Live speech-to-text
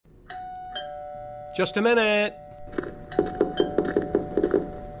Just a minute.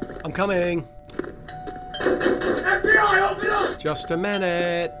 I'm coming. FBI, open up! Just a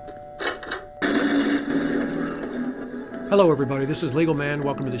minute. Hello, everybody. This is Legal Man.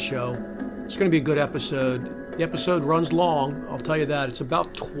 Welcome to the show. It's going to be a good episode. The episode runs long. I'll tell you that. It's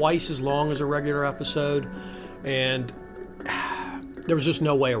about twice as long as a regular episode. And there was just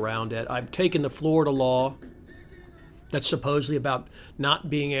no way around it. I've taken the Florida law that's supposedly about not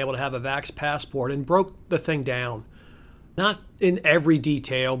being able to have a vax passport and broke the thing down. Not in every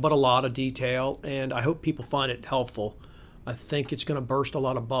detail, but a lot of detail, and I hope people find it helpful. I think it's going to burst a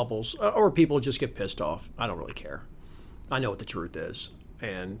lot of bubbles, or people just get pissed off. I don't really care. I know what the truth is,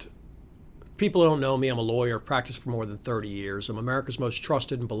 and people don't know me. I'm a lawyer, practiced for more than 30 years. I'm America's most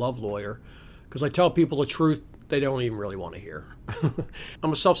trusted and beloved lawyer because I tell people the truth they don't even really want to hear.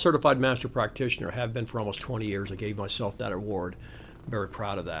 I'm a self-certified master practitioner, have been for almost 20 years. I gave myself that award. I'm very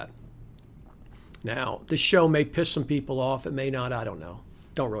proud of that. Now, this show may piss some people off. It may not. I don't know.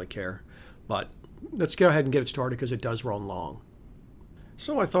 Don't really care. But let's go ahead and get it started because it does run long.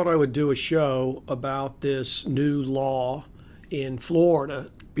 So I thought I would do a show about this new law in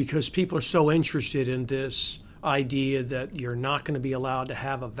Florida because people are so interested in this idea that you're not going to be allowed to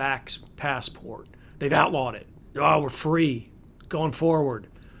have a vax passport. They've outlawed it. Oh, we're free going forward.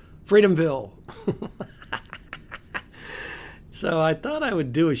 Freedomville. So I thought I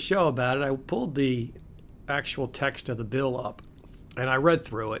would do a show about it. I pulled the actual text of the bill up and I read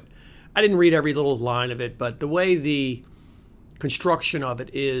through it. I didn't read every little line of it, but the way the construction of it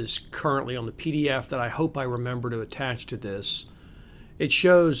is currently on the PDF that I hope I remember to attach to this, it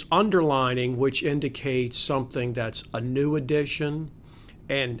shows underlining, which indicates something that's a new addition,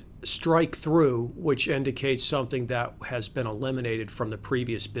 and strike through, which indicates something that has been eliminated from the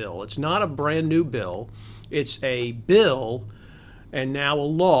previous bill. It's not a brand new bill. It's a bill and now a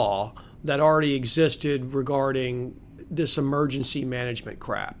law that already existed regarding this emergency management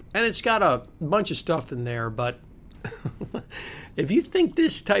crap. And it's got a bunch of stuff in there, but if you think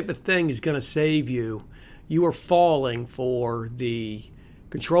this type of thing is going to save you, you are falling for the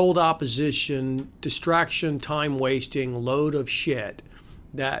controlled opposition, distraction, time-wasting load of shit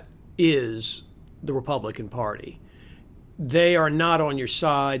that is the Republican Party. They are not on your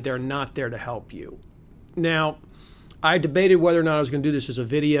side. They're not there to help you. Now, I debated whether or not I was going to do this as a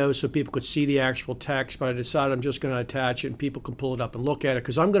video so people could see the actual text, but I decided I'm just going to attach it and people can pull it up and look at it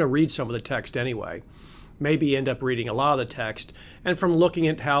because I'm going to read some of the text anyway. Maybe end up reading a lot of the text. And from looking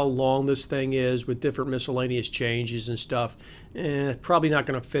at how long this thing is with different miscellaneous changes and stuff, probably not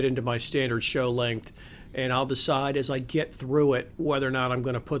going to fit into my standard show length. And I'll decide as I get through it whether or not I'm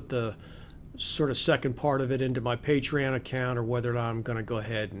going to put the sort of second part of it into my Patreon account or whether or not I'm going to go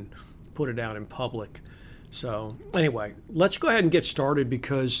ahead and put it out in public. So anyway, let's go ahead and get started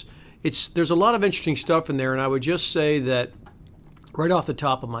because there's a lot of interesting stuff in there. And I would just say that right off the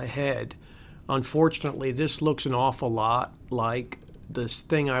top of my head, unfortunately, this looks an awful lot like this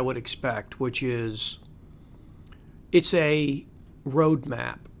thing I would expect, which is it's a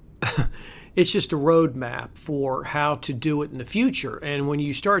roadmap. It's just a roadmap for how to do it in the future. And when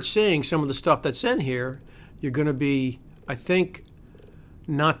you start seeing some of the stuff that's in here, you're going to be, I think,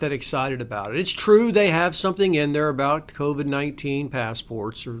 not that excited about it. It's true they have something in there about COVID-19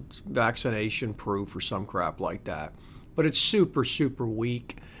 passports or vaccination proof or some crap like that. But it's super, super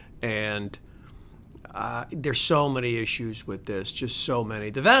weak. And there's so many issues with this, just so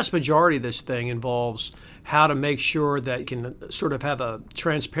many. The vast majority of this thing involves how to make sure that you can sort of have a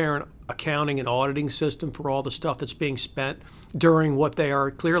transparent accounting and auditing system for all the stuff that's being spent during what they are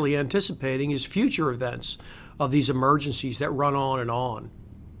clearly anticipating is future events of these emergencies that run on and on.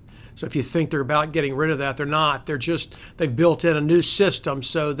 So if you think they're about getting rid of that, they're not. They've built in a new system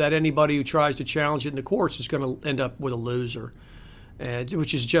so that anybody who tries to challenge it in the courts is going to end up with a loser.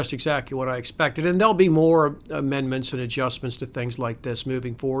 Which is just exactly what I expected. And there'll be more amendments and adjustments to things like this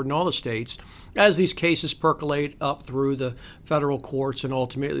moving forward in all the states as these cases percolate up through the federal courts and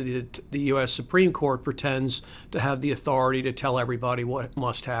ultimately the U.S. Supreme Court pretends to have the authority to tell everybody what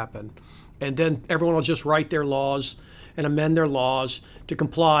must happen. And then everyone will just write their laws and amend their laws to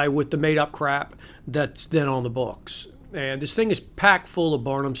comply with the made-up crap that's then on the books. And this thing is packed full of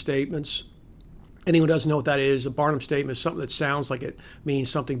Barnum statements. Anyone who doesn't know what that is, a Barnum statement is something that sounds like it means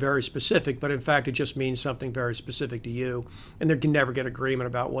something very specific, but in fact it just means something very specific to you, and they can never get agreement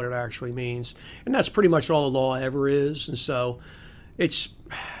about what it actually means. And that's pretty much all the law ever is. And so it's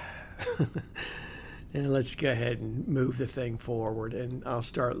and let's go ahead and move the thing forward, and I'll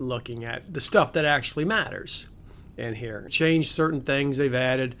start looking at the stuff that actually matters in here. Change certain things. They've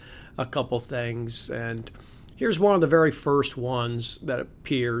added a couple things, and here's one of the very first ones that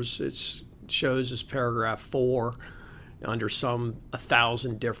appears. It's shows is paragraph 4 under some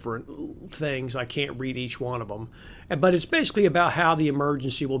 1,000 different things. I can't read each one of them. But it's basically about how the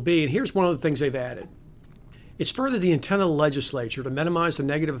emergency will be. And here's one of the things they've added. It's further the intent of the legislature to minimize the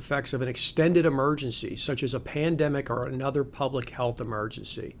negative effects of an extended emergency, such as a pandemic or another public health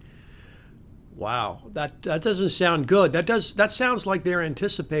emergency. Wow, that doesn't sound good. That sounds like they're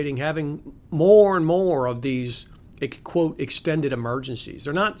anticipating having more and more of these, quote, extended emergencies.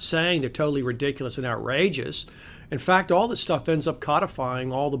 They're not saying they're totally ridiculous and outrageous. In fact, all this stuff ends up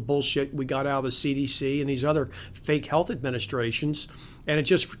codifying all the bullshit we got out of the CDC and these other fake health administrations, and it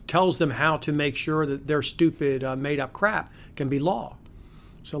just tells them how to make sure that their stupid made-up crap can be law.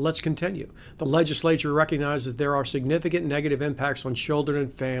 So let's continue. The legislature recognizes there are significant negative impacts on children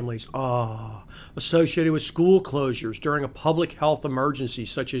and families associated with school closures during a public health emergency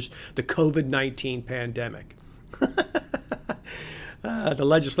such as the COVID-19 pandemic. The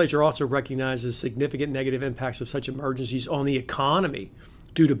legislature also recognizes significant negative impacts of such emergencies on the economy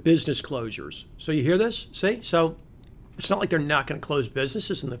due to business closures. So you hear this? See? So it's not like they're not going to close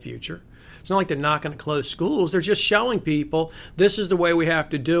businesses in the future. It's not like they're not going to close schools. They're just showing people this is the way we have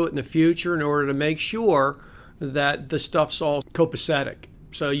to do it in the future in order to make sure that the stuff's all copacetic.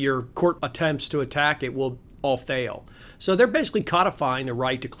 So your court attempts to attack it will all fail. So they're basically codifying the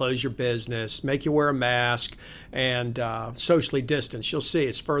right to close your business, make you wear a mask, and socially distance. You'll see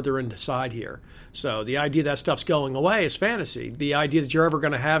it's further inside here. So the idea that stuff's going away is fantasy. The idea that you're ever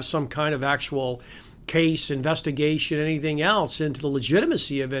going to have some kind of actual case, investigation, anything else into the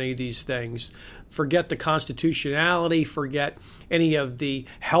legitimacy of any of these things, forget the constitutionality, forget any of the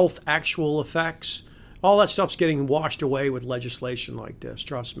health actual effects. All that stuff's getting washed away with legislation like this,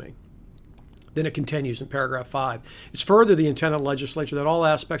 trust me. Then it continues in paragraph 5. It's further the intent of the legislature that all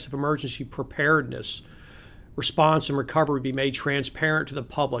aspects of emergency preparedness, response, and recovery be made transparent to the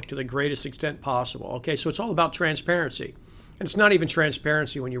public to the greatest extent possible. Okay, so it's all about transparency. And it's not even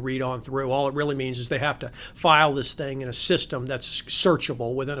transparency when you read on through. All it really means is they have to file this thing in a system that's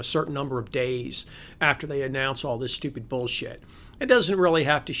searchable within a certain number of days after they announce all this stupid bullshit. It doesn't really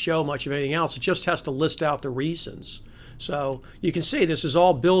have to show much of anything else. It just has to list out the reasons. So you can see this is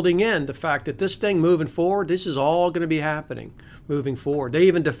all building in the fact that this thing moving forward, this is all going to be happening moving forward. They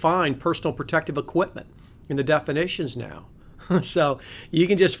even define personal protective equipment in the definitions now. So you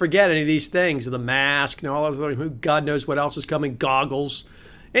can just forget any of these things, the mask and all those, God knows what else is coming, goggles,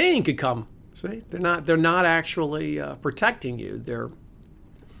 anything could come. See, they're not actually protecting you. They're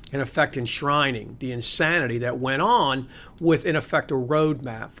in effect enshrining the insanity that went on with, in effect, a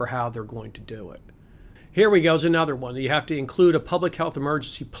roadmap for how they're going to do it. Here we go is another one. You have to include a public health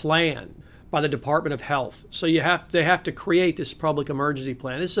emergency plan by the Department of Health. So they have to create this public emergency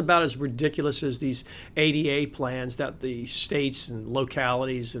plan. This is about as ridiculous as these ADA plans that the states and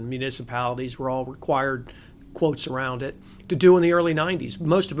localities and municipalities were all required, quotes around it, to do in the early 90s.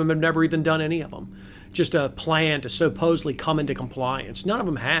 Most of them have never even done any of them. Just a plan to supposedly come into compliance. None of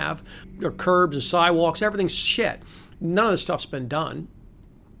them have. Their curbs and sidewalks, everything's shit. None of this stuff's been done.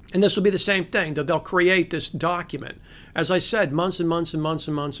 And this will be the same thing. They'll create this document. As I said, months and months and months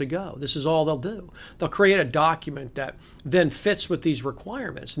and months ago, this is all they'll do. They'll create a document that then fits with these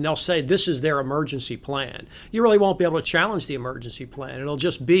requirements. And they'll say this is their emergency plan. You really won't be able to challenge the emergency plan. It'll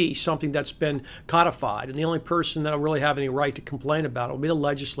just be something that's been codified. And the only person that'll really have any right to complain about it will be the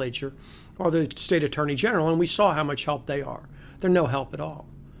legislature or the state attorney general. And we saw how much help they are. They're no help at all.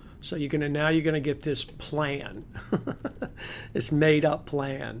 So you're going to get this plan, this made-up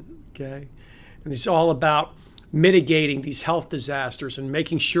plan, okay? And it's all about mitigating these health disasters and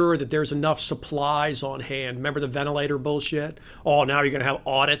making sure that there's enough supplies on hand. Remember the ventilator bullshit? Oh, now you're going to have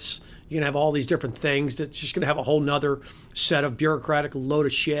audits. You're going to have all these different things that's just going to have a whole nother set of bureaucratic load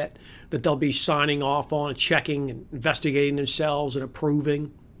of shit that they'll be signing off on and checking and investigating themselves and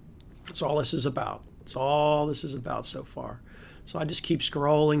approving. That's all this is about. That's all this is about so far. So I just keep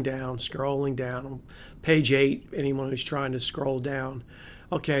scrolling down. On page 8, anyone who's trying to scroll down.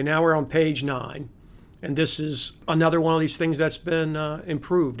 Okay, now we're on page 9. And this is another one of these things that's been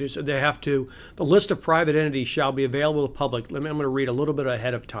improved. The list of private entities shall be available to the public. I'm going to read a little bit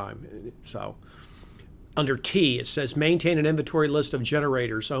ahead of time. So under T, it says maintain an inventory list of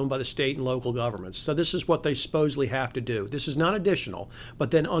generators owned by the state and local governments. So this is what they supposedly have to do. This is not additional.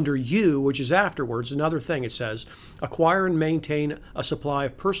 But then under U, which is afterwards, another thing it says, acquire and maintain a supply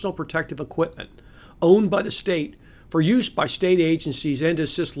of personal protective equipment owned by the state for use by state agencies and to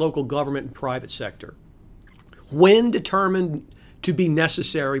assist local government and private sector, when determined to be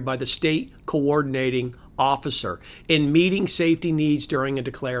necessary by the state coordinating officer in meeting safety needs during a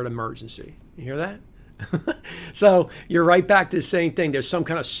declared emergency. You hear that? So you're right back to the same thing. There's some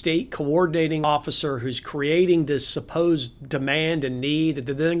kind of state coordinating officer who's creating this supposed demand and need that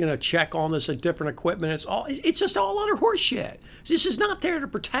they're then going to check on this different equipment. It's just all utter horseshit. This is not there to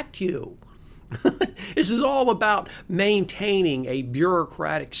protect you. This is all about maintaining a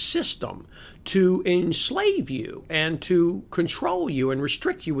bureaucratic system to enslave you and to control you and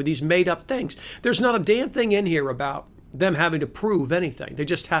restrict you with these made up things. There's not a damn thing in here about them having to prove anything. They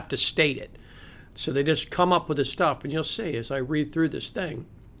just have to state it. So they just come up with this stuff, and you'll see as I read through this thing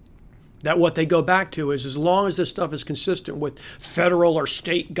that what they go back to is as long as this stuff is consistent with federal or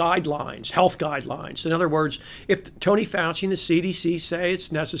state guidelines, health guidelines. In other words, if Tony Fauci and the CDC say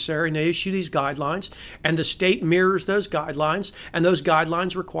it's necessary and they issue these guidelines and the state mirrors those guidelines and those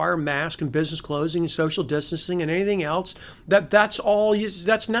guidelines require mask and business closing and social distancing and anything else, that's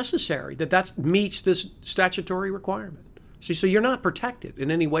necessary, that meets this statutory requirement. See, so you're not protected in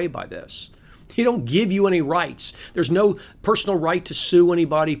any way by this. He don't give you any rights. There's no personal right to sue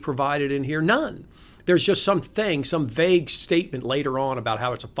anybody provided in here. None. There's just some vague statement later on about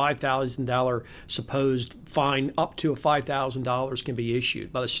how it's a $5,000 supposed fine, up to $5,000 can be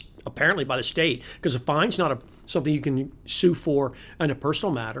issued apparently by the state, because a fine's not something you can sue for in a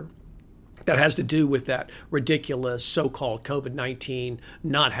personal matter. That has to do with that ridiculous so-called COVID-19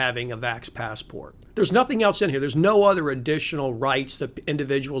 not having a vax passport. There's nothing else in here. There's no other additional rights that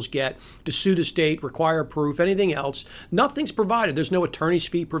individuals get to sue the state, require proof, anything else. Nothing's provided. There's no attorney's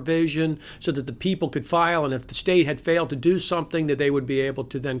fee provision so that the people could file, and if the state had failed to do something, that they would be able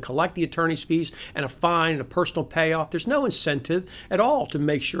to then collect the attorney's fees and a fine and a personal payoff. There's no incentive at all to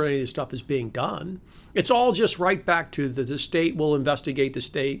make sure any of this stuff is being done. It's all just right back to the state will investigate the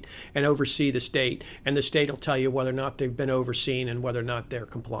state and oversee the state, and the state will tell you whether or not they've been overseen and whether or not they're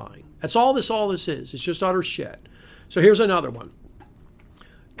complying. That's all this is. It's just utter shit. So here's another one.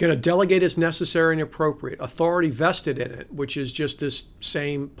 Going to delegate as necessary and appropriate. Authority vested in it, which is just this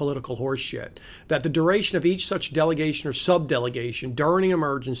same political horseshit. That the duration of each such delegation or subdelegation during an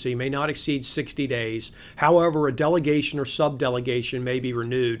emergency may not exceed 60 days. However, a delegation or subdelegation may be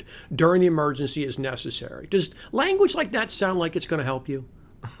renewed during the emergency as necessary. Does language like that sound like it's going to help you?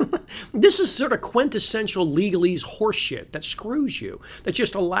 This is sort of quintessential legalese horseshit that screws you, that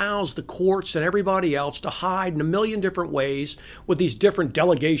just allows the courts and everybody else to hide in a million different ways with these different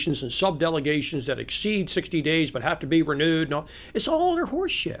delegations and subdelegations that exceed 60 days but have to be renewed. No, it's all utter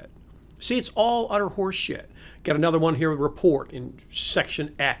horseshit. See, it's all utter horseshit. Got another one here, report in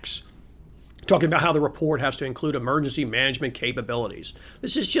section X, talking about how the report has to include emergency management capabilities.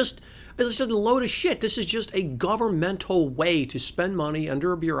 This is a load of shit. This is just a governmental way to spend money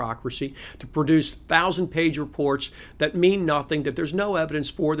under a bureaucracy to produce 1,000-page reports that mean nothing, that there's no evidence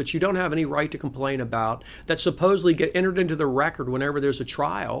for, that you don't have any right to complain about, that supposedly get entered into the record whenever there's a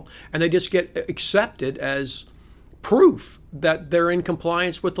trial, and they just get accepted as proof that they're in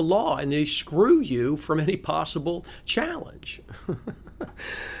compliance with the law, and they screw you from any possible challenge.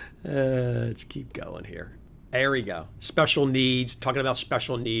 Let's keep going here. There we go. Special needs, talking about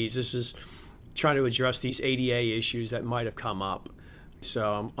special needs. This is trying to address these ADA issues that might have come up.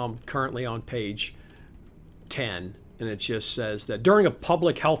 So I'm currently on page 10, and it just says that during a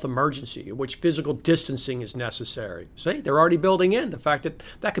public health emergency in which physical distancing is necessary. See, they're already building in the fact that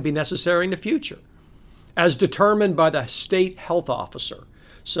that could be necessary in the future, as determined by the state health officer.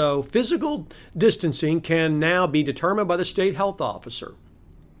 So physical distancing can now be determined by the state health officer.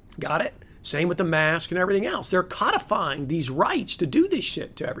 Got it? Same with the mask and everything else. They're codifying these rights to do this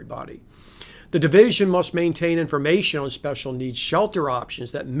shit to everybody. The division must maintain information on special needs shelter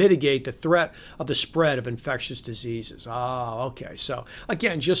options that mitigate the threat of the spread of infectious diseases. Oh, okay. So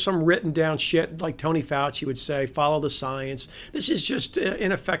again, just some written down shit like Tony Fauci would say, follow the science. This is just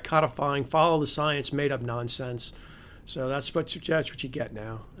in effect codifying, follow the science, made up nonsense. So that's what you get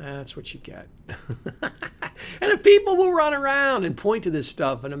now. That's what you get. And if people will run around and point to this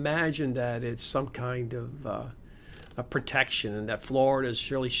stuff and imagine that it's some kind of a protection and that Florida is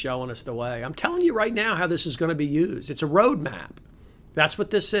surely showing us the way. I'm telling you right now how this is going to be used. It's a roadmap. That's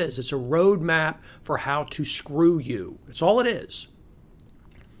what this is. It's a roadmap for how to screw you. That's all it is.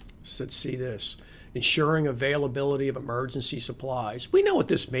 So let's see this. Ensuring availability of emergency supplies. We know what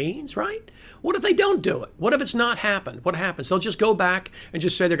this means, right? What if they don't do it? What if it's not happened? What happens? They'll just go back and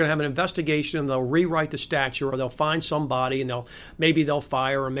just say they're going to have an investigation and they'll rewrite the statute, or they'll find somebody and maybe they'll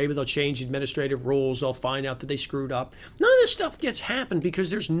fire, or maybe they'll change administrative rules. They'll find out that they screwed up. None of this stuff gets happened because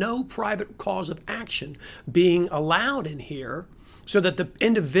there's no private cause of action being allowed in here so that the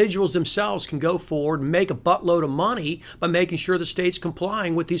individuals themselves can go forward and make a buttload of money by making sure the state's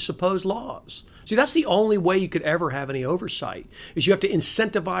complying with these supposed laws. See, that's the only way you could ever have any oversight, is you have to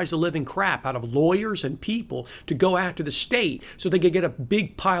incentivize the living crap out of lawyers and people to go after the state so they could get a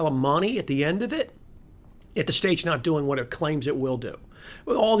big pile of money at the end of it if the state's not doing what it claims it will do.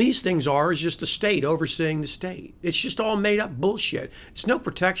 Well, all these things are is just the state overseeing the state. It's just all made up bullshit. It's no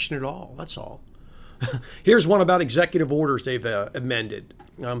protection at all. That's all. Here's one about executive orders they've amended.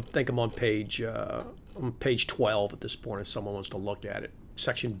 I think I'm on page 12 at this point if someone wants to look at it.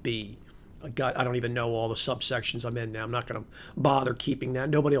 Section B. I don't even know all the subsections I'm in now. I'm not going to bother keeping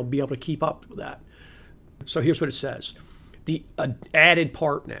that. Nobody will be able to keep up with that. So here's what it says. The added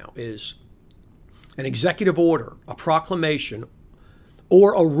part now is an executive order, a proclamation,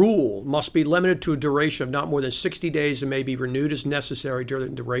 or a rule must be limited to a duration of not more than 60 days and may be renewed as necessary during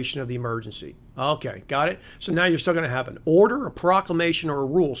the duration of the emergency. Okay, got it? So now you're still going to have an order, a proclamation, or a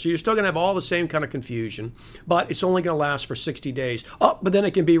rule. So you're still going to have all the same kind of confusion, but it's only going to last for 60 days. Oh, but then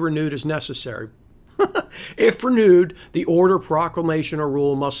it can be renewed as necessary. If renewed, the order, proclamation, or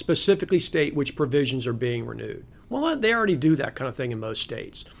rule must specifically state which provisions are being renewed. Well, they already do that kind of thing in most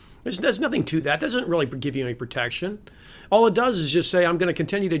states. There's nothing to that. It doesn't really give you any protection. All it does is just say, I'm going to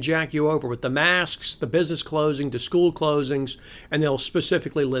continue to jack you over with the masks, the business closing, the school closings, and they'll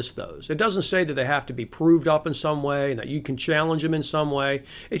specifically list those. It doesn't say that they have to be proved up in some way and that you can challenge them in some way.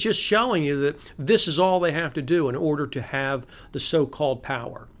 It's just showing you that this is all they have to do in order to have the so-called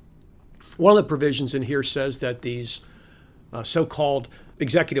power. One of the provisions in here says that these so-called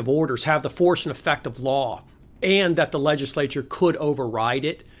executive orders have the force and effect of law and that the legislature could override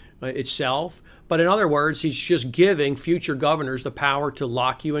it itself. But in other words, he's just giving future governors the power to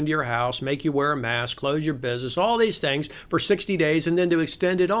lock you into your house, make you wear a mask, close your business, all these things for 60 days and then to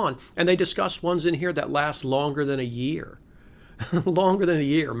extend it on. And they discuss ones in here that last longer than a year. Longer than a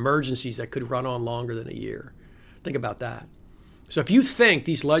year. Emergencies that could run on longer than a year. Think about that. So if you think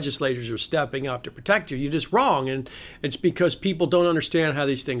these legislators are stepping up to protect you, you're just wrong. And it's because people don't understand how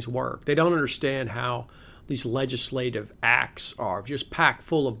these things work. They don't understand how these legislative acts are just packed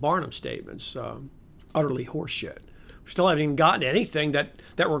full of Barnum statements, utterly horseshit. We still haven't even gotten anything that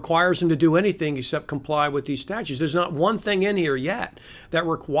requires them to do anything except comply with these statutes. There's not one thing in here yet that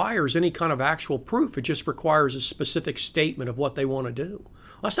requires any kind of actual proof. It just requires a specific statement of what they want to do.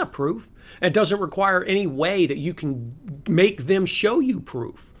 Well, that's not proof. And it doesn't require any way that you can make them show you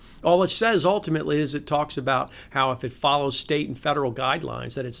proof. All it says ultimately is it talks about how if it follows state and federal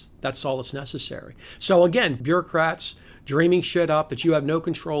guidelines, that's all that's necessary. So again, bureaucrats dreaming shit up that you have no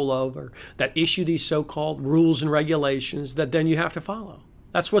control over, that issue these so-called rules and regulations that then you have to follow.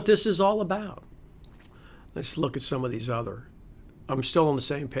 That's what this is all about. Let's look at some of these other. I'm still on the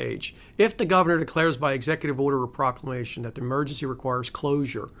same page. If the governor declares by executive order or proclamation that the emergency requires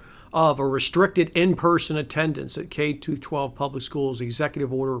closure of a restricted in-person attendance at K-12 public schools, the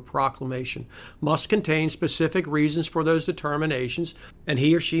executive order or proclamation must contain specific reasons for those determinations, and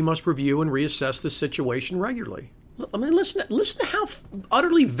he or she must review and reassess the situation regularly. I mean, listen to how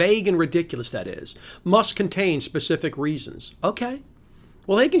utterly vague and ridiculous that is. Must contain specific reasons. Okay.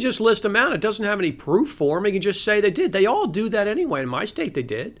 Well, they can just list them out. It doesn't have any proof for them. They can just say they did. They all do that anyway. In my state, they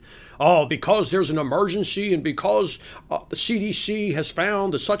did. Oh, because there's an emergency and because the CDC has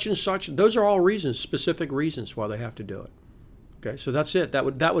found the such and such. Those are all reasons, specific reasons why they have to do it. Okay, so that's it. That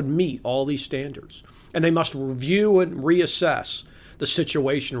would meet all these standards. And they must review and reassess the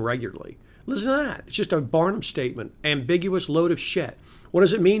situation regularly. Listen to that. It's just a Barnum statement, ambiguous load of shit. What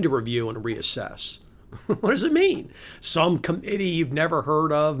does it mean to review and reassess? What does it mean? Some committee you've never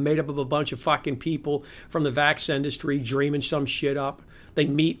heard of, made up of a bunch of fucking people from the vax industry dreaming some shit up. They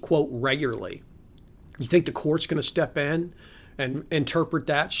meet, quote, regularly. You think the court's going to step in and interpret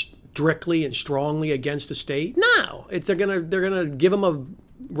that strictly and strongly against the state? No, they're gonna give them a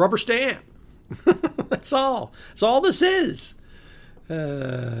rubber stamp. That's all. That's all this is.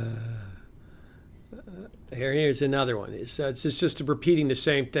 Here's another one. It's just repeating the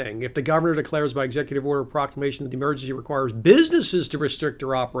same thing. If the governor declares by executive order or proclamation that the emergency requires businesses to restrict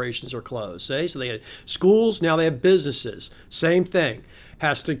their operations or close, say, so they had schools, now they have businesses. Same thing.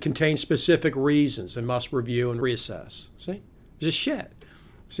 Has to contain specific reasons and must review and reassess. See? It's just shit.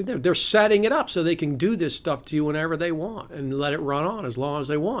 See, they're setting it up so they can do this stuff to you whenever they want and let it run on as long as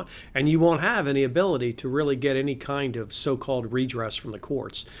they want. And you won't have any ability to really get any kind of so-called redress from the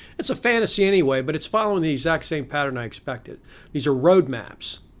courts. It's a fantasy anyway, but it's following the exact same pattern I expected. These are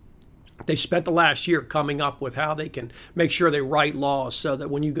roadmaps. They spent the last year coming up with how they can make sure they write laws so that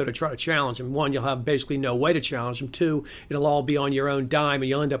when you go to try to challenge them, one, you'll have basically no way to challenge them. Two, it'll all be on your own dime and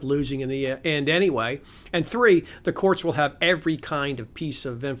you'll end up losing in the end anyway. And three, the courts will have every kind of piece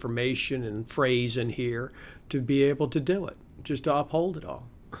of information and phrase in here to be able to do it, just to uphold it all.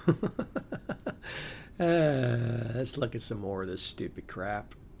 Let's look at some more of this stupid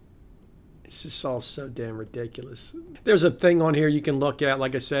crap. It's just all so damn ridiculous. There's a thing on here you can look at.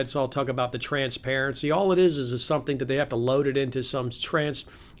 Like I said, so I'll talk about the transparency. All it is something that they have to load it into some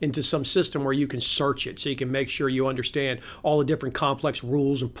system where you can search it, so you can make sure you understand all the different complex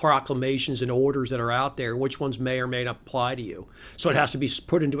rules and proclamations and orders that are out there, which ones may or may not apply to you. So it has to be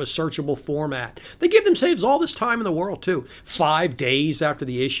put into a searchable format. They give themselves all this time in the world too. 5 days after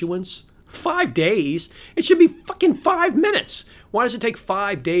the issuance. 5 days? It should be fucking 5 minutes. Why does it take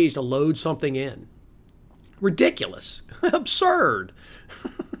 5 days to load something in? Ridiculous. Absurd.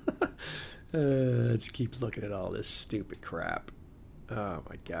 Let's keep looking at all this stupid crap. Oh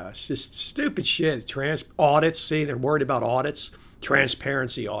my gosh. Just stupid shit. Audits. See, they're worried about audits.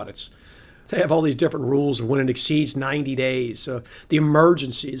 Transparency audits. They have all these different rules of when it exceeds 90 days. So the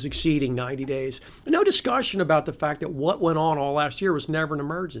emergency is exceeding 90 days. No discussion about the fact that what went on all last year was never an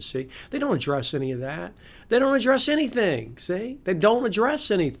emergency. They don't address any of that. They don't address anything. See? They don't address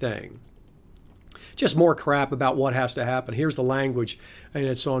anything. Just more crap about what has to happen. Here's the language, and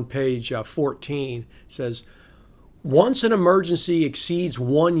it's on page 14. It says, once an emergency exceeds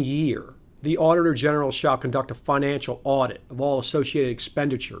 1 year, the Auditor General shall conduct a financial audit of all associated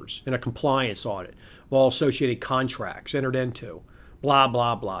expenditures and a compliance audit of all associated contracts entered into. Blah,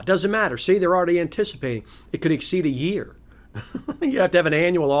 blah, blah. Doesn't matter. See, they're already anticipating it could exceed a year. You have to have an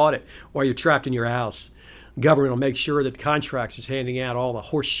annual audit while you're trapped in your house. The government will make sure that the contracts is handing out all the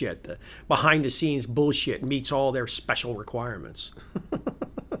horse shit, the behind-the-scenes bullshit meets all their special requirements.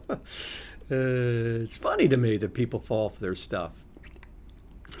 It's funny to me that people fall for their stuff.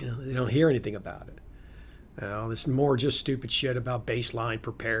 You know, they don't hear anything about it. This more just stupid shit about baseline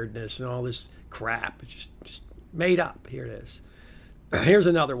preparedness and all this crap. It's just made up. Here it is. Here's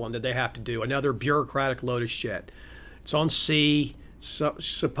another one that they have to do. Another bureaucratic load of shit. It's on C,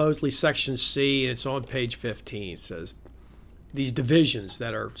 supposedly section C, and it's on page 15. It says these divisions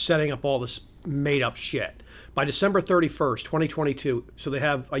that are setting up all this made up shit. By December 31st, 2022, so they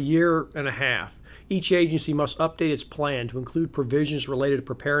have a year and a half, each agency must update its plan to include provisions related to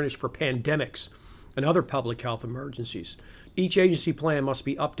preparedness for pandemics and other public health emergencies. Each agency plan must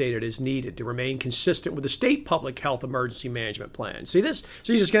be updated as needed to remain consistent with the state public health emergency management plan. See this?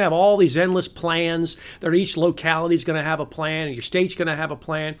 So you're just going to have all these endless plans that each locality is going to have a plan and your state's going to have a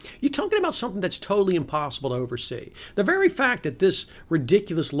plan. You're talking about something that's totally impossible to oversee. The very fact that this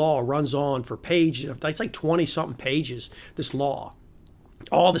ridiculous law runs on for pages, it's like 20-something pages, this law.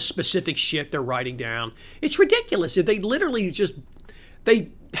 All the specific shit they're writing down. It's ridiculous. They literally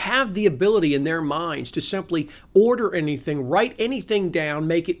they have the ability in their minds to simply order anything, write anything down,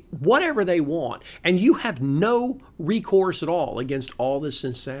 make it whatever they want. And you have no recourse at all against all this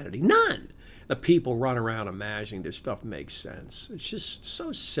insanity. None. The people run around imagining this stuff makes sense. It's just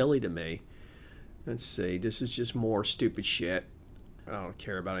so silly to me. Let's see. This is just more stupid shit. I don't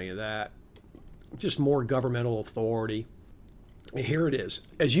care about any of that. Just more governmental authority. And here it is.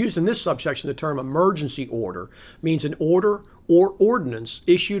 As used in this subsection, the term emergency order means an order or ordinance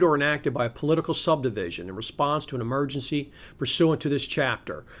issued or enacted by a political subdivision in response to an emergency pursuant to this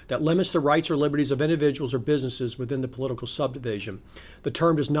chapter that limits the rights or liberties of individuals or businesses within the political subdivision. The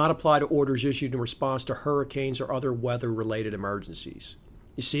term does not apply to orders issued in response to hurricanes or other weather-related emergencies.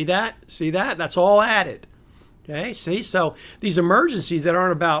 You see that? See that? That's all added. Okay, see? So these emergencies that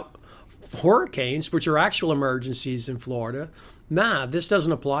aren't about hurricanes, which are actual emergencies in Florida, nah, this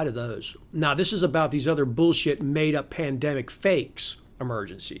doesn't apply to those. Now, this is about these other bullshit made-up pandemic fakes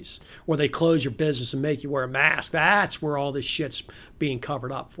emergencies, where they close your business and make you wear a mask. That's where all this shit's being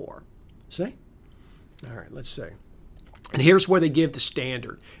covered up for. See? All right, let's see. And here's where they give the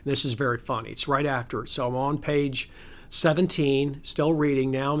standard. And this is very funny. It's right after it. So I'm on page 17, still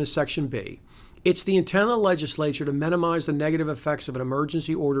reading. Now I'm in section B. It's the intent of the legislature to minimize the negative effects of an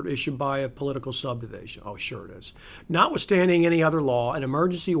emergency order issued by a political subdivision. Oh, sure it is. Notwithstanding any other law, an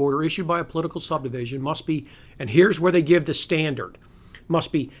emergency order issued by a political subdivision must be, and here's where they give the standard,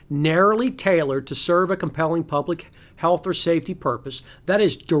 must be narrowly tailored to serve a compelling public health or safety purpose. That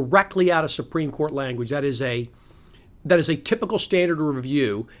is directly out of Supreme Court language. That is a typical standard of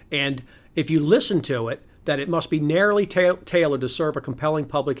review, and if you listen to it, that it must be narrowly tailored to serve a compelling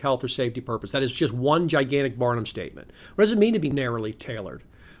public health or safety purpose. That is just one gigantic Barnum statement. What does it mean to be narrowly tailored?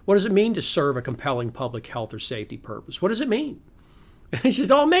 What does it mean to serve a compelling public health or safety purpose? What does it mean? This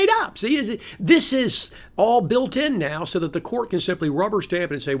is all made up. See, this is all built in now so that the court can simply rubber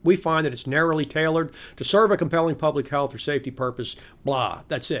stamp it and say, we find that it's narrowly tailored to serve a compelling public health or safety purpose, blah.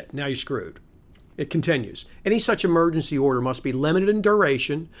 That's it. Now you're screwed. It continues. Any such emergency order must be limited in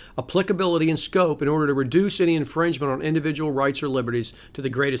duration, applicability, and scope in order to reduce any infringement on individual rights or liberties to the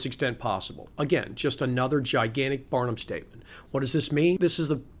greatest extent possible. Again, just another gigantic Barnum statement. What does this mean? This is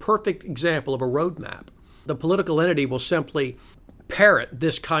the perfect example of a roadmap. The political entity will simply parrot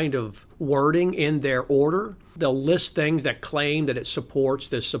this kind of wording in their order. They'll list things that claim that it supports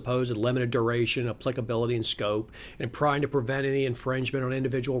this supposed limited duration, applicability, and scope, and trying to prevent any infringement on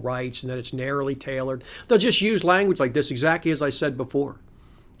individual rights, and that it's narrowly tailored. They'll just use language like this, exactly as I said before.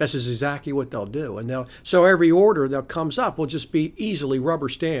 This is exactly what they'll do. And so every order that comes up will just be easily rubber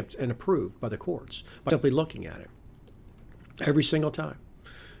stamped and approved by the courts by simply looking at it every single time.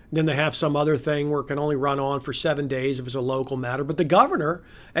 Then they have some other thing where it can only run on for 7 days if it's a local matter. But the governor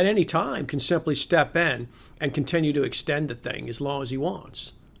at any time can simply step in and continue to extend the thing as long as he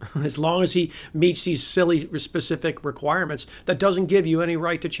wants. As long as he meets these silly specific requirements that doesn't give you any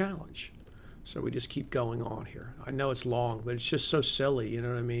right to challenge. So we just keep going on here. I know it's long, but it's just so silly, you know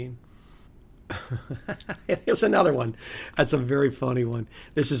what I mean? Here's another one. That's a very funny one.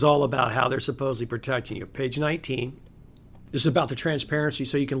 This is all about how they're supposedly protecting you. Page 19. This is about the transparency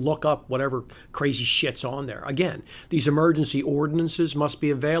so you can look up whatever crazy shit's on there. Again, these emergency ordinances must be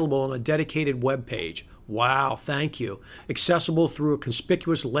available on a dedicated web page. Wow, thank you. Accessible through a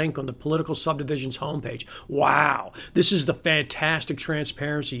conspicuous link on the political subdivision's homepage. Wow, this is the fantastic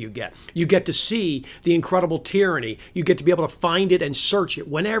transparency you get. You get to see the incredible tyranny. You get to be able to find it and search it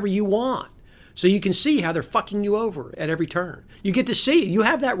whenever you want. So you can see how they're fucking you over at every turn. You get to see. You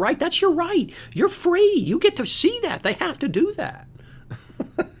have that right. That's your right. You're free. You get to see that. They have to do that.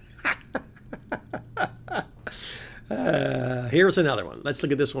 Here's another one. Let's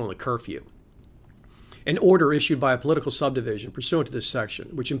look at this one on the curfew. An order issued by a political subdivision pursuant to this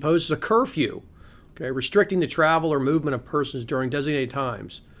section, which imposes a curfew, restricting the travel or movement of persons during designated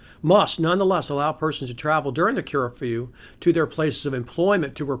times, must nonetheless allow persons to travel during the curfew to their places of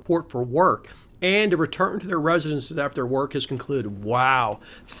employment to report for work and to return to their residences after work is concluded. Wow.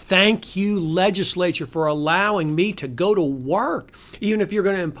 Thank you, legislature, for allowing me to go to work, even if you're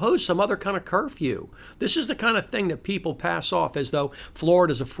going to impose some other kind of curfew. This is the kind of thing that people pass off as though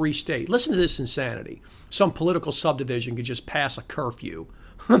Florida's a free state. Listen to this insanity. Some political subdivision could just pass a curfew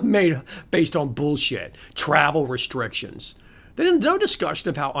made based on bullshit, travel restrictions. There's no discussion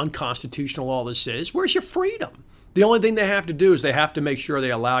of how unconstitutional all this is. Where's your freedom? The only thing they have to do is they have to make sure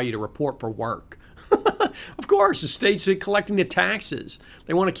they allow you to report for work. Of course, the state's collecting the taxes.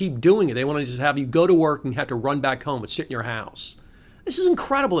 They want to keep doing it. They want to just have you go to work and have to run back home and sit in your house. This is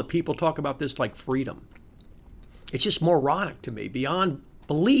incredible that people talk about this like freedom. It's just moronic to me, beyond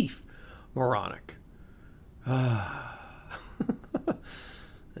belief moronic. Let's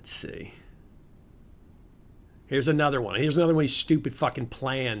see. Here's another one. Here's another one of these stupid fucking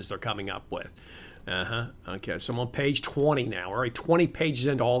plans they're coming up with. Okay, so I'm on page 20 now. All right, 20 pages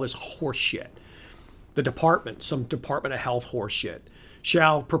into all this horse shit. The department, some Department of Health horse shit,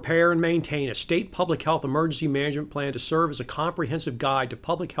 shall prepare and maintain a state public health emergency management plan to serve as a comprehensive guide to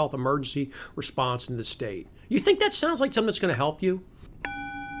public health emergency response in the state. You think that sounds like something that's going to help you?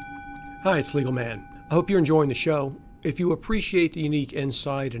 Hi, it's Legal Man. I hope you're enjoying the show. If you appreciate the unique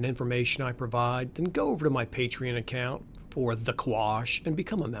insight and information I provide, then go over to my Patreon account for The Quash and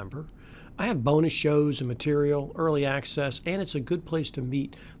become a member. I have bonus shows and material, early access, and it's a good place to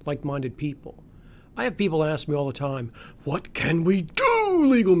meet like-minded people. I have people ask me all the time, what can we do,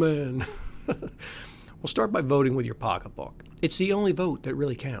 Legal Man? Well, start by voting with your pocketbook. It's the only vote that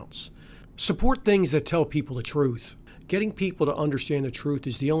really counts. Support things that tell people the truth. Getting people to understand the truth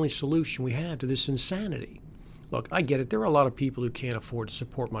is the only solution we have to this insanity. Look, I get it. There are a lot of people who can't afford to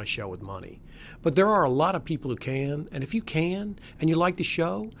support my show with money. But there are a lot of people who can. And if you can, and you like the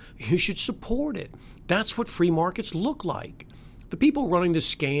show, you should support it. That's what free markets look like. The people running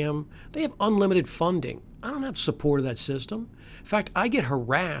this scam, they have unlimited funding. I don't have support of that system. In fact, I get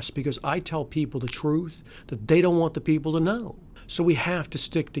harassed because I tell people the truth that they don't want the people to know. So we have to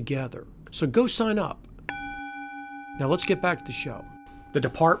stick together. So go sign up. Now let's get back to the show. The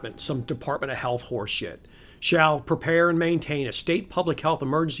department, some Department of Health horse shit, shall prepare and maintain a state public health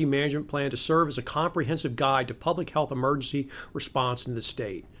emergency management plan to serve as a comprehensive guide to public health emergency response in the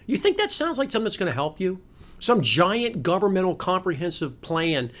state. You think that sounds like something that's going to help you? Some giant governmental comprehensive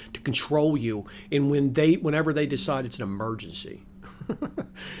plan to control you whenever they decide it's an emergency.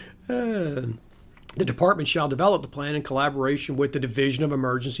 The department shall develop the plan in collaboration with the Division of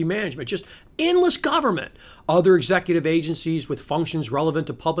Emergency Management. Just endless government. Other executive agencies with functions relevant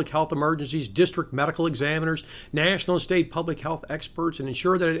to public health emergencies, district medical examiners, national and state public health experts, and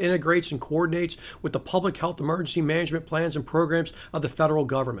ensure that it integrates and coordinates with the public health emergency management plans and programs of the federal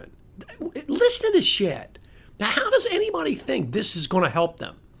government. Listen to this shit. Now, how does anybody think this is going to help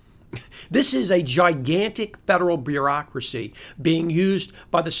them? This is a gigantic federal bureaucracy being used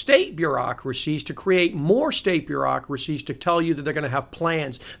by the state bureaucracies to create more state bureaucracies to tell you that they're going to have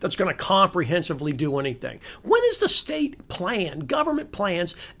plans that's going to comprehensively do anything. When has the state plan, government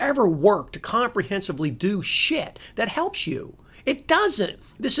plans, ever worked to comprehensively do shit that helps you? It doesn't.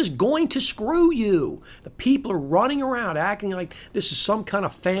 This is going to screw you. The people are running around acting like this is some kind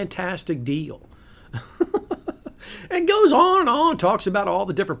of fantastic deal. And goes on and on, talks about all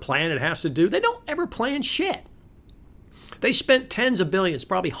the different plan it has to do. They don't ever plan shit. They spent tens of billions,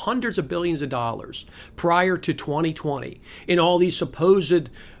 probably hundreds of billions of dollars prior to 2020 in all these supposed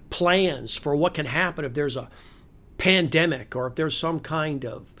plans for what can happen if there's a pandemic or if there's some kind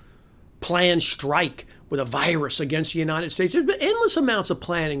of planned strike with a virus against the United States. There's been endless amounts of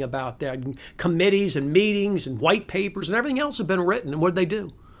planning about that. Committees and meetings and white papers and everything else have been written. And what did they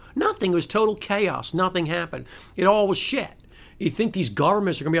do? Nothing. It was total chaos. Nothing happened. It all was shit. You think these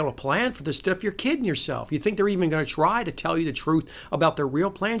governments are going to be able to plan for this stuff? You're kidding yourself. You think they're even going to try to tell you the truth about their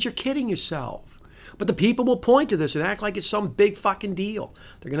real plans? You're kidding yourself. But the people will point to this and act like it's some big fucking deal.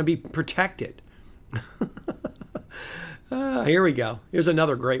 They're going to be protected. Here we go. Here's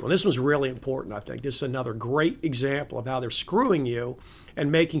another great one. This one's really important, I think. This is another great example of how they're screwing you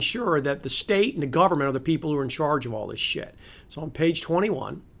and making sure that the state and the government are the people who are in charge of all this shit. So on page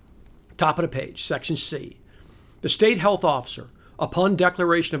 21, top of the page, section C. The state health officer, upon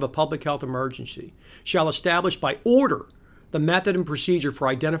declaration of a public health emergency, shall establish by order the method and procedure for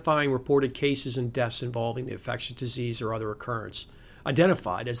identifying reported cases and deaths involving the infectious disease or other occurrence,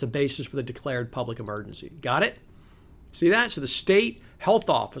 identified as the basis for the declared public emergency. Got it? See that? So the state health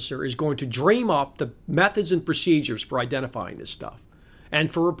officer is going to dream up the methods and procedures for identifying this stuff and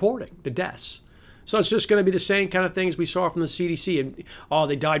for reporting the deaths. So it's just going to be the same kind of things we saw from the CDC. And, oh,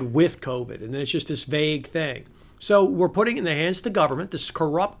 they died with COVID. And then it's just this vague thing. So we're putting it in the hands of the government, this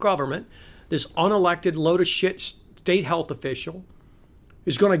corrupt government, this unelected load of shit state health official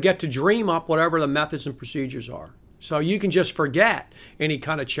is going to get to dream up whatever the methods and procedures are. So you can just forget any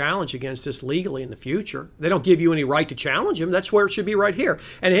kind of challenge against this legally in the future. They don't give you any right to challenge them. That's where it should be right here.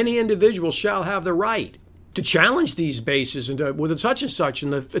 And any individual shall have the right to challenge these bases and with such and such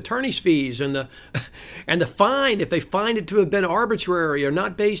and the attorney's fees and the fine if they find it to have been arbitrary or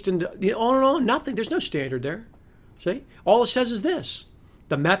not based in on and on. Nothing. There's no standard there. See? All it says is this.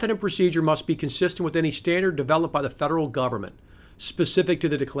 The method and procedure must be consistent with any standard developed by the federal government specific to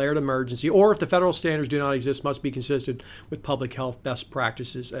the declared emergency, or if the federal standards do not exist, must be consistent with public health best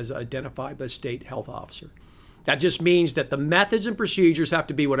practices as identified by the state health officer. That just means that the methods and procedures have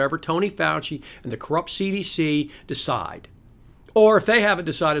to be whatever Tony Fauci and the corrupt CDC decide. Or if they haven't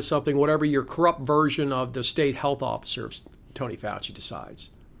decided something, whatever your corrupt version of the state health officer of Tony Fauci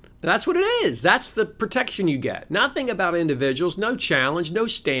decides. That's what it is. That's the protection you get. Nothing about individuals, no challenge, no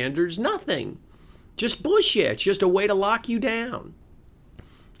standards, nothing. Just bullshit. It's just a way to lock you down.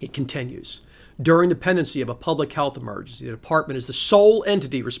 It continues. During the pendency of a public health emergency, the department is the sole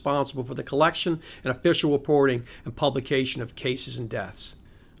entity responsible for the collection and official reporting and publication of cases and deaths.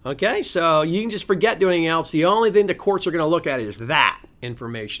 Okay, so you can just forget doing anything else. The only thing the courts are going to look at is that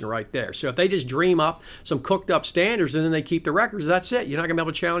information right there. So if they just dream up some cooked up standards and then they keep the records, that's it. You're not going to be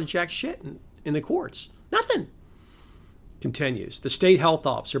able to challenge jack shit in the courts. Nothing. Continues. The state health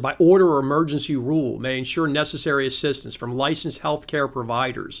officer, by order or emergency rule, may ensure necessary assistance from licensed healthcare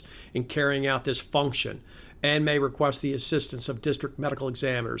providers in carrying out this function and may request the assistance of district medical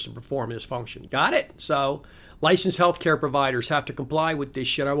examiners to perform this function. Got it? So licensed healthcare providers have to comply with this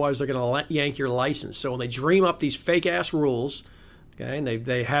shit, otherwise they're going to yank your license. So when they dream up these fake-ass rules, okay, and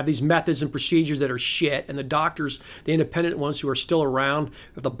they have these methods and procedures that are shit, and the doctors, the independent ones who are still around,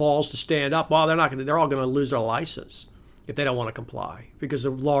 have the balls to stand up, well, they're all going to lose their license if they don't want to comply, because the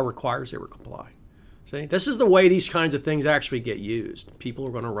law requires they would comply. See, this is the way these kinds of things actually get used. People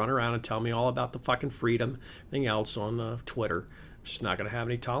are going to run around and tell me all about the fucking freedom, everything else on Twitter. I'm just not going to have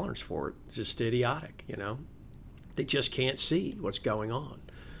any tolerance for it. It's just idiotic, you know. They just can't see what's going on.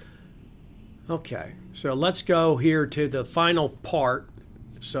 Okay, so let's go here to the final part.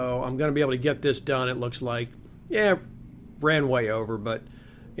 So I'm going to be able to get this done, it looks like. Yeah, ran way over, but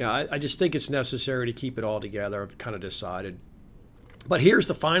I just think it's necessary to keep it all together. I've kind of decided. But here's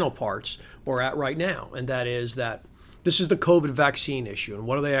the final parts we're at right now, and that is that this is the COVID vaccine issue, and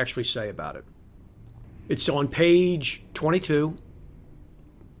what do they actually say about it? It's on page 22.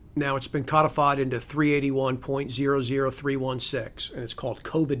 Now it's been codified into 381.00316, and it's called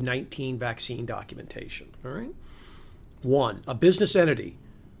COVID-19 vaccine documentation. All right. 1. A business entity,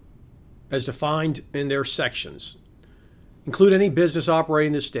 as defined in their sections, include any business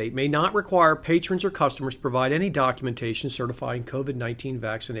operating in the state, may not require patrons or customers to provide any documentation certifying COVID-19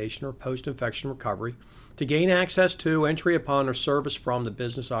 vaccination or post-infection recovery to gain access to, entry upon, or service from the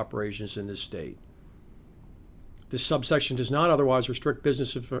business operations in this state. This subsection does not otherwise restrict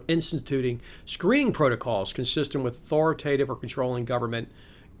businesses from instituting screening protocols consistent with authoritative or controlling government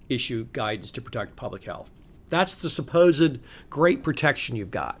issue guidance to protect public health. That's the supposed great protection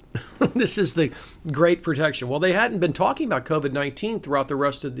you've got. This is the great protection. Well, they hadn't been talking about COVID-19 throughout the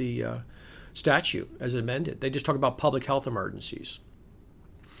rest of the statute as amended. They just talk about public health emergencies.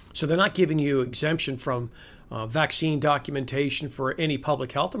 So they're not giving you exemption from vaccine documentation for any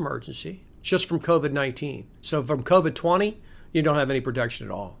public health emergency, just from COVID-19. So from COVID-20, you don't have any protection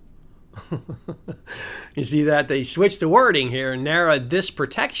at all. You see that? They switched the wording here and narrowed this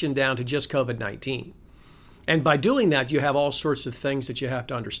protection down to just COVID-19. And by doing that, you have all sorts of things that you have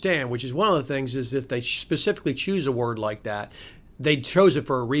to understand, which is one of the things is if they specifically choose a word like that, they chose it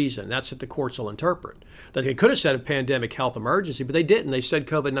for a reason. That's what the courts will interpret. That they could have said a pandemic health emergency, but they didn't. They said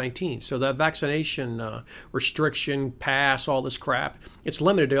COVID-19. So that vaccination restriction, pass, all this crap, it's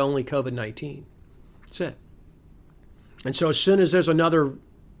limited to only COVID-19. That's it. And so as soon as there's another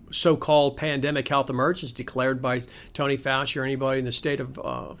so-called pandemic health emergency declared by Tony Fauci or anybody in the state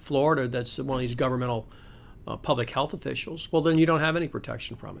of Florida that's one of these governmental public health officials, well, then you don't have any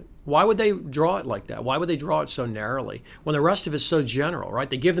protection from it. Why would they draw it like that? Why would they draw it so narrowly when the rest of it's so general, right?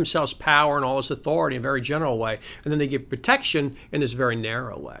 They give themselves power and all this authority in a very general way, and then they give protection in this very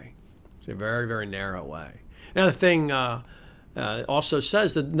narrow way. It's a very, very narrow way. And the thing also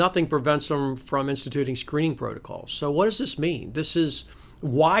says that nothing prevents them from instituting screening protocols. So what does this mean? This is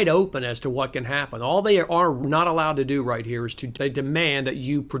wide open as to what can happen. All they are not allowed to do right here is they demand that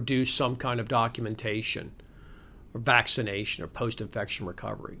you produce some kind of documentation or vaccination or post-infection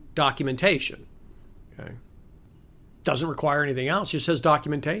recovery. Documentation. Okay. Doesn't require anything else, just says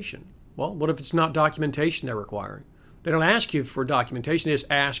documentation. Well, what if it's not documentation they're requiring? They don't ask you for documentation, they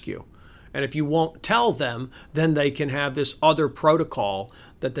just ask you. And if you won't tell them, then they can have this other protocol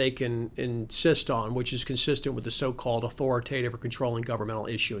that they can insist on, which is consistent with the so-called authoritative or controlling governmental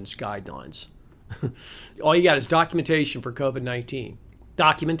issuance guidelines. All you got is documentation for COVID-19.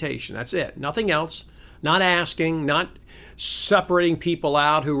 Documentation, that's it. Nothing else. Not asking, not separating people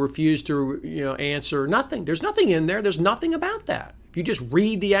out who refuse to answer. Nothing. There's nothing in there. There's nothing about that. If you just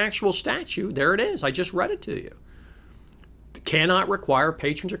read the actual statute, there it is. I just read it to you. Cannot require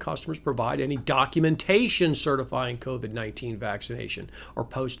patrons or customers provide any documentation certifying COVID-19 vaccination or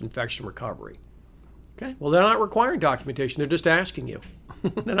post-infection recovery. Okay, well, they're not requiring documentation. They're just asking you.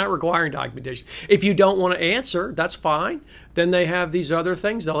 They're not requiring documentation. If you don't want to answer, that's fine. Then they have these other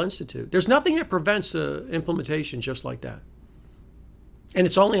things they'll institute. There's nothing that prevents the implementation just like that. And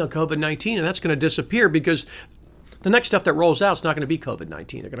it's only on COVID-19, and that's going to disappear because the next stuff that rolls out is not going to be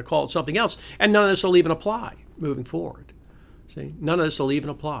COVID-19. They're going to call it something else, and none of this will even apply moving forward. See, none of this will even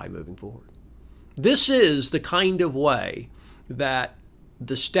apply moving forward. This is the kind of way that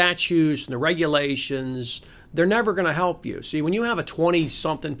the statutes and the regulations, they're never going to help you. See, when you have a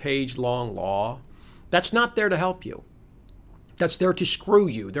 20-something page long law, that's not there to help you. That's there to screw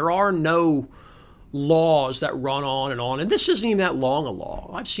you. There are no laws that run on and on. And this isn't even that long a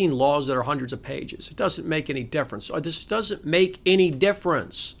law. I've seen laws that are hundreds of pages. It doesn't make any difference. This doesn't make any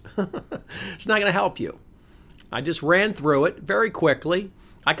difference. It's not going to help you. I just ran through it very quickly.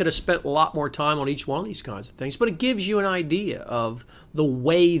 I could have spent a lot more time on each one of these kinds of things, but it gives you an idea of the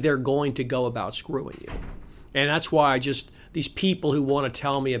way they're going to go about screwing you. And that's why these people who want to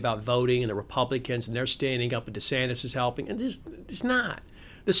tell me about voting and the Republicans and they're standing up and DeSantis is helping, and it's not.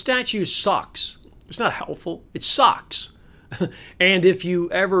 The statute sucks. It's not helpful. It sucks. And if you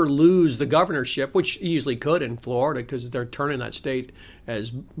ever lose the governorship, which you easily could in Florida because they're turning that state as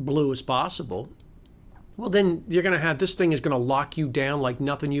blue as possible, well, then you're going to have this thing is going to lock you down like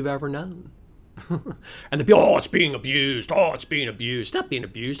nothing you've ever known. And the people, it's being abused. Oh, it's being abused. It's not being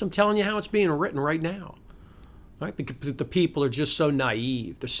abused. I'm telling you how it's being written right now. Right? Because the people are just so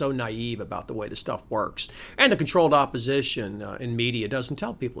naive. They're so naive about the way the stuff works. And the controlled opposition in media doesn't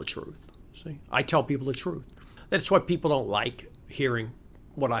tell people the truth. See, I tell people the truth. That's why people don't like hearing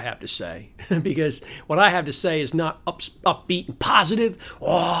what I have to say, because what I have to say is not upbeat and positive.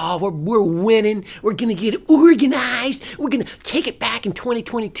 Oh, we're winning. We're going to get it organized. We're going to take it back in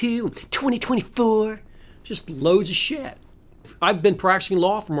 2022, 2024. Just loads of shit. I've been practicing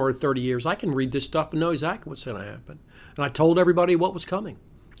law for more than 30 years. I can read this stuff and know exactly what's going to happen. And I told everybody what was coming,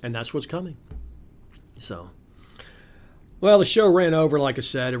 and that's what's coming. So, well, the show ran over, like I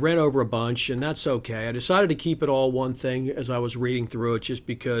said. It ran over a bunch, and that's okay. I decided to keep it all one thing as I was reading through it, just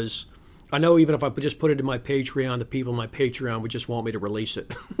because I know even if I just put it in my Patreon, the people in my Patreon would just want me to release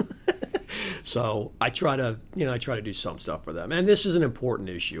it. So I try to do some stuff for them. And this is an important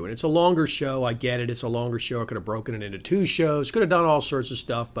issue. And it's a longer show. I get it. It's a longer show. I could have broken it into 2 shows. Could have done all sorts of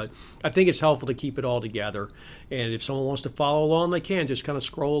stuff. But I think it's helpful to keep it all together. And if someone wants to follow along, they can. Just kind of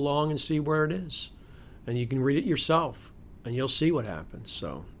scroll along and see where it is. And you can read it yourself. And you'll see what happens.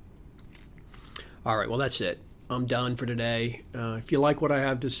 So, all right. Well, that's it. I'm done for today. If you like what I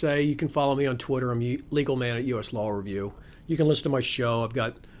have to say, you can follow me on Twitter. I'm Legal Man at US Law Review. You can listen to my show. I've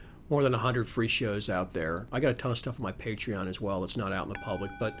got more than 100 free shows out there. I got a ton of stuff on my Patreon as well that's not out in the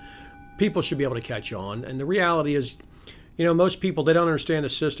public, but people should be able to catch on. And the reality is, most people, they don't understand the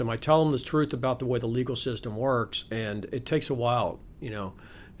system. I tell them the truth about the way the legal system works, and it takes a while, And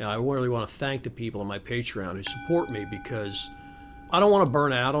I really want to thank the people on my Patreon who support me, because I don't want to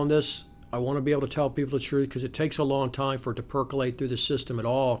burn out on this. I want to be able to tell people the truth, because it takes a long time for it to percolate through the system at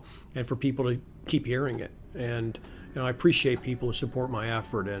all, and for people to keep hearing it. And I appreciate people who support my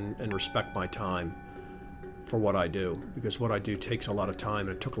effort and respect my time for what I do, because what I do takes a lot of time,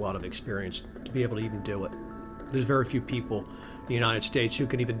 and it took a lot of experience to be able to even do it. There's very few people in the United States who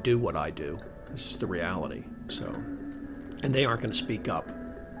can even do what I do. This is the reality. So, and they aren't going to speak up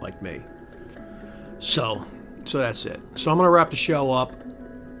like me. So that's it. So I'm going to wrap the show up.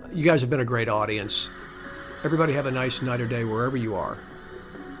 You guys have been a great audience. Everybody have a nice night or day wherever you are.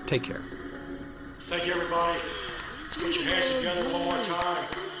 Take care. Thank you, everybody. Let's put your hands together one more time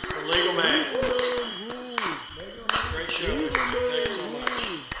for Legal Man. Great show. Thanks so much.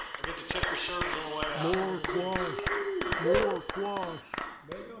 Forget to tip your servers on the way out. More quash.